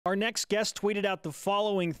Our next guest tweeted out the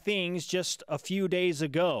following things just a few days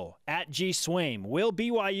ago. At G Swaim, will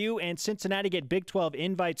BYU and Cincinnati get Big 12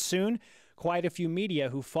 invites soon? Quite a few media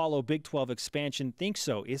who follow Big 12 expansion think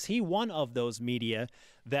so. Is he one of those media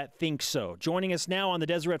that think so? Joining us now on the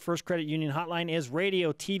Deseret First Credit Union hotline is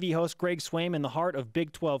radio TV host Greg Swaim in the heart of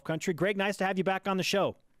Big 12 country. Greg, nice to have you back on the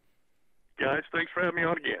show. Guys, thanks for having me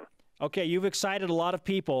on again. Okay, you've excited a lot of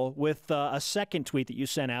people with a second tweet that you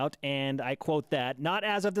sent out, and I quote that, "Not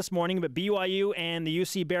as of this morning, but BYU and the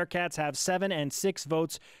UC Bearcats have 7 and 6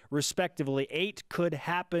 votes respectively. 8 could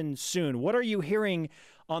happen soon." What are you hearing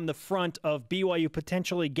on the front of BYU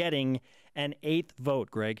potentially getting an 8th vote,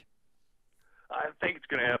 Greg? I think it's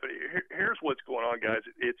going to happen. Here's what's going on, guys.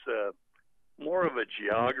 It's more of a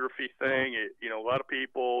geography thing. A lot of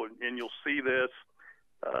people, and you'll see this,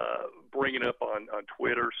 bringing up on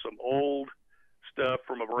Twitter some old stuff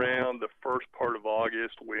from around the first part of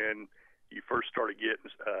August when you first started getting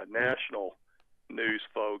national news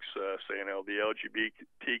folks saying, the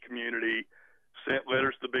LGBT community sent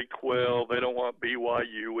letters to the Big 12. They don't want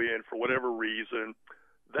BYU in for whatever reason.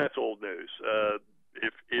 That's old news.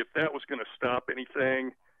 If that was going to stop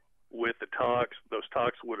anything with the talks, those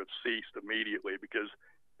talks would have ceased immediately because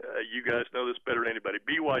you guys know this better than anybody.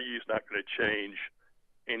 BYU is not going to change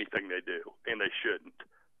anything they do, and they shouldn't.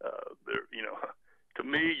 To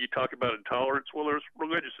me, you talk about intolerance. Well, there's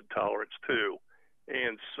religious intolerance too,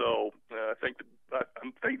 and so I think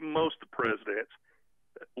most of the presidents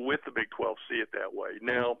with the Big 12 see it that way.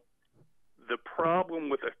 Now, the problem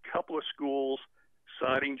with a couple of schools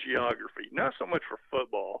citing geography, not so much for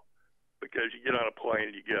football, because you get on a plane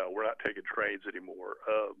and you go. We're not taking trains anymore.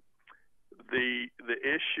 The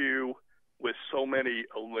issue with so many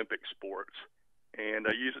Olympic sports. And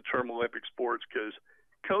I use the term Olympic sports because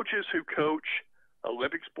coaches who coach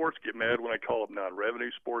Olympic sports get mad when I call them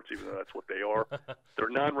non-revenue sports, even though that's what they are. They're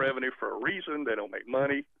non-revenue for a reason. They don't make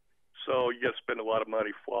money. So you got to spend a lot of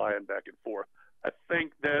money flying back and forth. I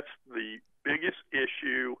think that's the biggest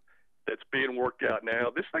issue that's being worked out now.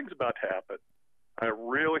 This thing's about to happen. I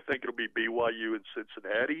really think it'll be BYU and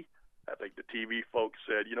Cincinnati. I think the TV folks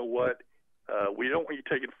said, you know what, we don't want you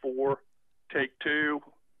taking 4, take 2.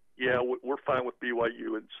 Yeah, we're fine with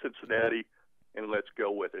BYU and Cincinnati, and let's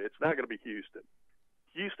go with it. It's not going to be Houston.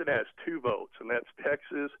 Houston has 2 votes, and that's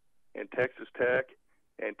Texas and Texas Tech.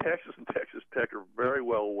 And Texas Tech are very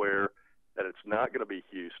well aware that it's not going to be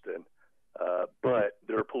Houston. But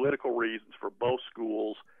there are political reasons for both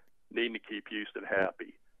schools needing to keep Houston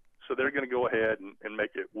happy. So they're going to go ahead and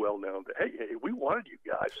make it well known that, hey, we wanted you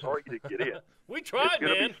guys. Sorry you didn't get in. We tried, it's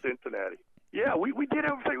going to be Cincinnati. Yeah, we did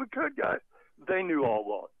everything we could, guys. They knew all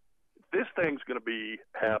along. This thing's going to be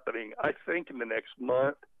happening, I think, in the next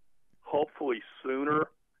month, hopefully sooner.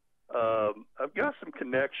 I've got some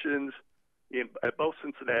connections at both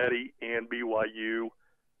Cincinnati and BYU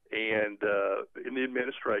and in the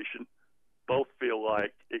administration. Both feel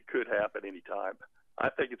like it could happen anytime. I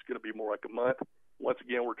think it's going to be more like a month. Once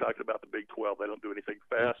again, we're talking about the Big 12. They don't do anything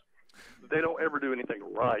fast. They don't ever do anything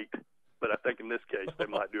right. But I think in this case, they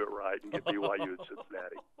might do it right and get BYU and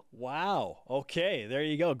Cincinnati. Wow. Okay, there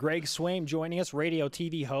you go. Greg Swaim joining us, radio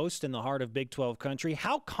TV host in the heart of Big 12 country.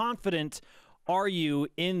 How confident are you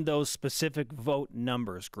in those specific vote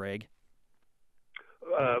numbers, Greg?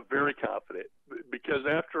 Very confident. Because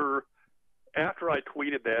after I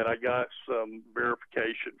tweeted that, I got some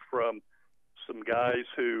verification from some guys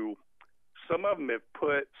who, some of them have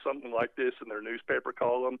put something like this in their newspaper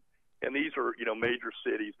column. And these are, major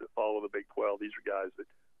cities that follow the Big 12. These are guys that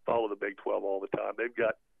follow the Big 12 all the time. They've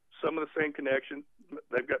got some of the same connections.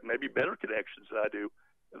 They've got maybe better connections than I do.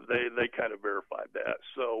 They kind of verified that.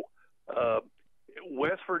 So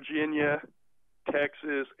West Virginia,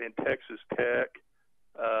 Texas, and Texas Tech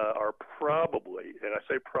are probably, and I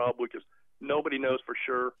say probably because nobody knows for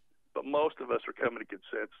sure, but most of us are coming to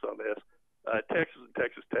consensus on this. Texas and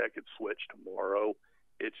Texas Tech could switch tomorrow.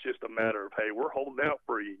 It's just a matter of, hey, we're holding out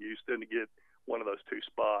for you, Houston, to get one of those 2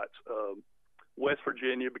 spots. West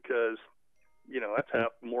Virginia, because,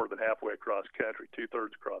 that's more than halfway across country,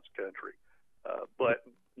 2/3 across country. But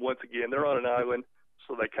once again, they're on an island,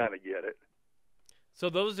 so they kind of get it.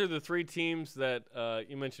 So those are the 3 teams that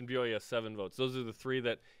you mentioned. BYU has 7 votes. Those are the 3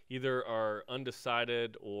 that either are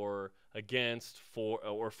undecided or against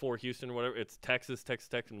for Houston or whatever. It's Texas, Texas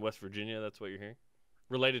Tech, and West Virginia. That's what you're hearing?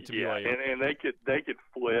 Related to BYU. And they could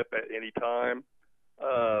flip at any time.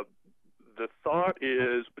 The thought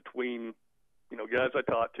is between guys I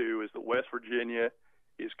talked to is that West Virginia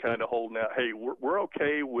is kind of holding out. Hey, we're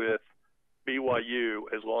okay with BYU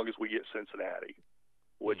as long as we get Cincinnati,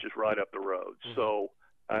 which is right up the road. Mm-hmm. So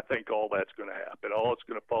I think all that's going to happen. All it's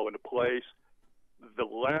going to fall into place. the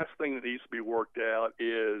last thing that needs to be worked out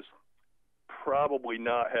is probably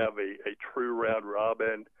not have a true round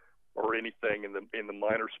robin or anything in the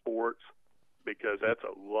minor sports, because that's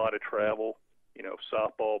a lot of travel. You know,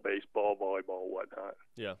 softball, baseball, volleyball, whatnot.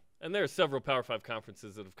 Yeah, and there are several Power 5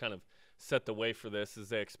 conferences that have kind of set the way for this. As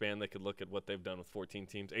they expand, they could look at what they've done with 14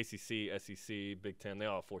 teams. ACC, SEC, Big Ten, they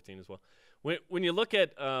all have 14 as well. When you look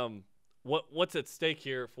at what's at stake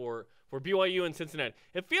here for BYU and Cincinnati,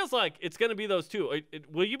 it feels like it's going to be those two.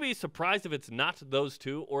 Will you be surprised if it's not those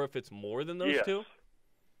two, or if it's more than those two?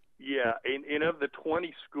 Yeah, and of the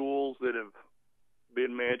 20 schools that have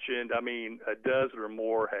been mentioned, I mean, a dozen or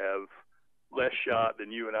more have less shot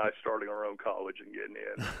than you and I starting our own college and getting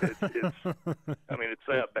in. I mean, it's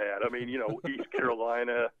that bad. I mean, you know, East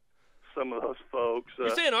Carolina, some of those folks. You're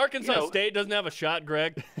saying Arkansas State doesn't have a shot,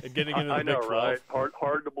 Greg, at getting into the Big 12? I know, right?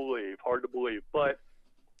 Hard to believe. But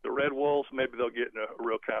the Red Wolves, maybe they'll get in a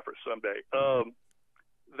real conference someday.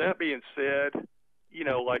 That being said, you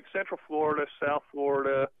know, like Central Florida, South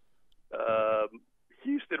Florida,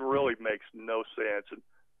 Houston really makes no sense. And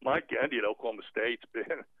Mike Gundy at Oklahoma State's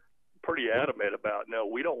been pretty adamant about, no,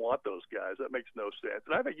 we don't want those guys. That makes no sense.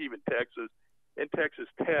 And I think even Texas and Texas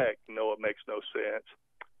Tech, no, it makes no sense.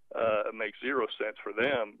 It makes zero sense for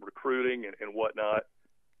them, recruiting and whatnot.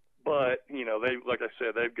 But, you know, they, like I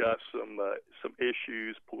said, they've got some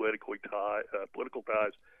issues, political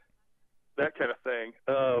ties, that kind of thing.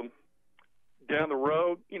 Down the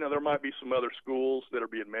road, you know, there might be some other schools that are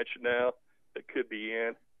being mentioned now that could be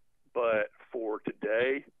in. But for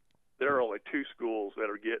today, there are only two schools that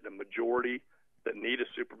are getting a majority, that need a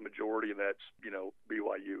supermajority, and that's, you know,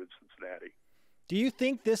 BYU and Cincinnati. Do you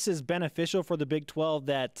think this is beneficial for the Big 12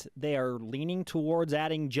 that they are leaning towards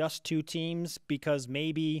adding just two teams? Because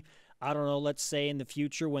maybe, I don't know, let's say in the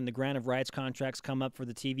future when the grant of rights contracts come up for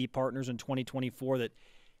the TV partners in 2024, that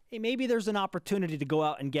hey, maybe there's an opportunity to go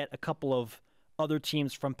out and get a couple of other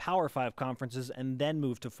teams from Power 5 conferences and then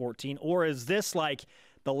move to 14? Or is this like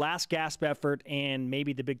the last gasp effort and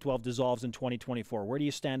maybe the Big 12 dissolves in 2024? Where do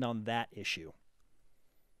you stand on that issue?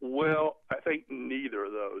 Well, I think neither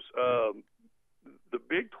of those. The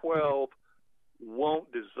Big 12 won't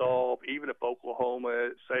dissolve even if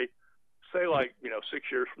Oklahoma, say like, you know, 6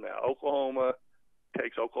 years from now, Oklahoma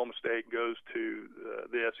takes Oklahoma State and goes to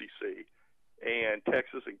the SEC, and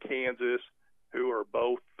Texas and Kansas, who are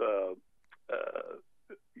both,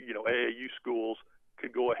 you know, AAU schools,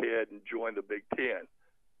 could go ahead and join the Big 10.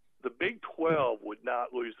 The Big 12 would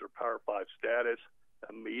not lose their Power 5 status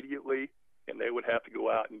immediately, and they would have to go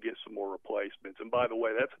out and get some more replacements. And by the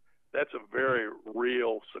way, that's a very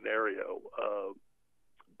real scenario.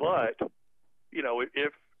 But, you know,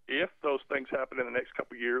 if those things happen in the next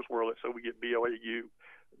couple of years, where let's say we get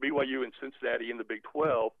BYU and Cincinnati in the Big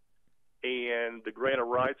 12, and the grant of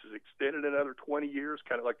rights is extended another 20 years,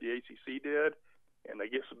 kind of like the ACC did, and they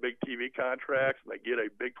get some big TV contracts, and they get a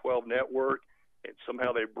Big 12 network, and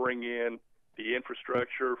somehow they bring in the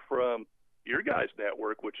infrastructure from your guys'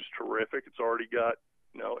 network, which is terrific. It's already got,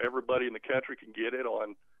 you know, everybody in the country can get it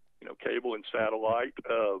on, you know, cable and satellite,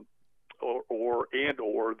 or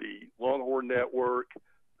the Longhorn Network.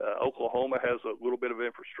 Oklahoma has a little bit of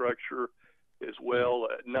infrastructure as well,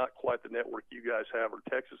 not quite the network you guys have or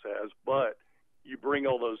Texas has, but you bring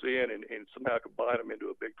all those in and somehow combine them into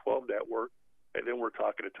a Big 12 network, and then we're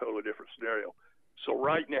talking a totally different scenario. So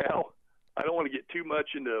right now, I don't want to get too much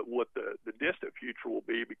into what the distant future will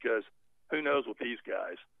be, because who knows with these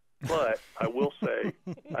guys. But I will say,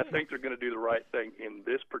 I think they're going to do the right thing in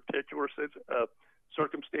this particular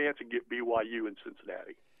circumstance and get BYU and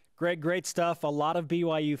Cincinnati. Greg, great stuff. A lot of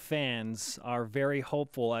BYU fans are very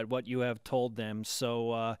hopeful at what you have told them.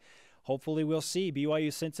 So hopefully we'll see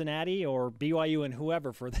BYU Cincinnati, or BYU and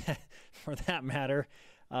whoever for that matter,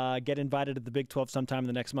 get invited to the Big 12 sometime in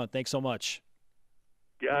the next month. Thanks so much.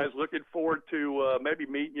 Guys, looking forward to maybe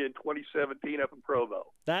meeting you in 2017 up in Provo.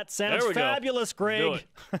 That sounds fabulous, Greg.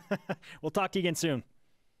 We'll talk to you again soon.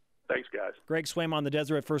 Thanks, guys. Greg Swaim on the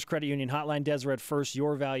Deseret First Credit Union Hotline. Deseret First,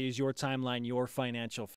 your values, your timeline, your financial